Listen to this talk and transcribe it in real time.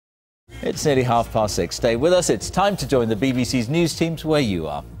It's nearly 6:30. Stay with us. It's time to join the BBC's news teams where you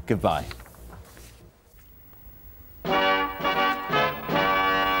are. Goodbye.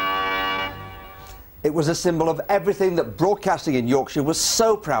 It was a symbol of everything that broadcasting in Yorkshire was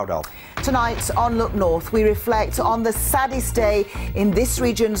so proud of. Tonight on Look North, we reflect on the saddest day in this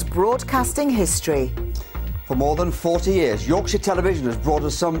region's broadcasting history. For more than 40 years, Yorkshire Television has brought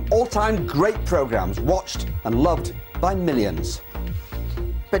us some all-time great programmes, watched and loved by millions.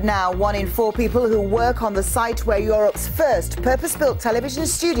 But now 1 in 4 people who work on the site where Europe's first purpose-built television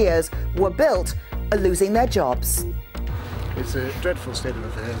studios were built are losing their jobs. It's a dreadful state of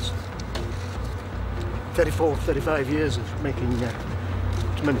affairs. 35 years of making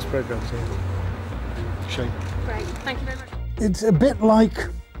tremendous programmes here. Shame. Great, thank you very much. It's a bit like,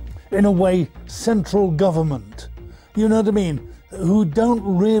 in a way, central government, you know what I mean, who don't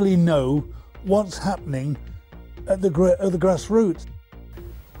really know what's happening at the grassroots.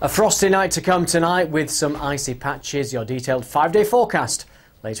 A frosty night to come tonight with some icy patches. Your detailed 5-day forecast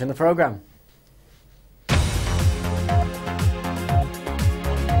later in the programme.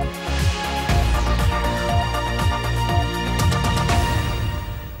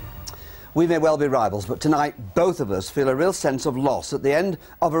 We may well be rivals, but tonight both of us feel a real sense of loss at the end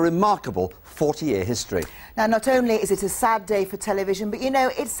of a remarkable 40-year history. Now, not only is it a sad day for television, but, you know,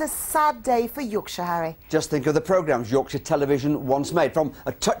 it's a sad day for Yorkshire, Harry. Just think of the programmes Yorkshire Television once made, from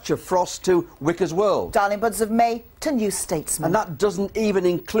A Touch of Frost to Wicker's World. Darling Buds of May to New Statesman. And that doesn't even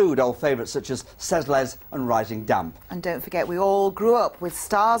include old favourites such as Says Les and Rising Damp. And don't forget, we all grew up with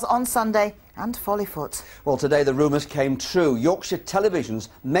Stars on Sunday and Follyfoot. Well, today the rumours came true. Yorkshire Television's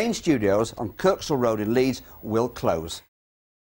main studios on Kirksall Road in Leeds will close.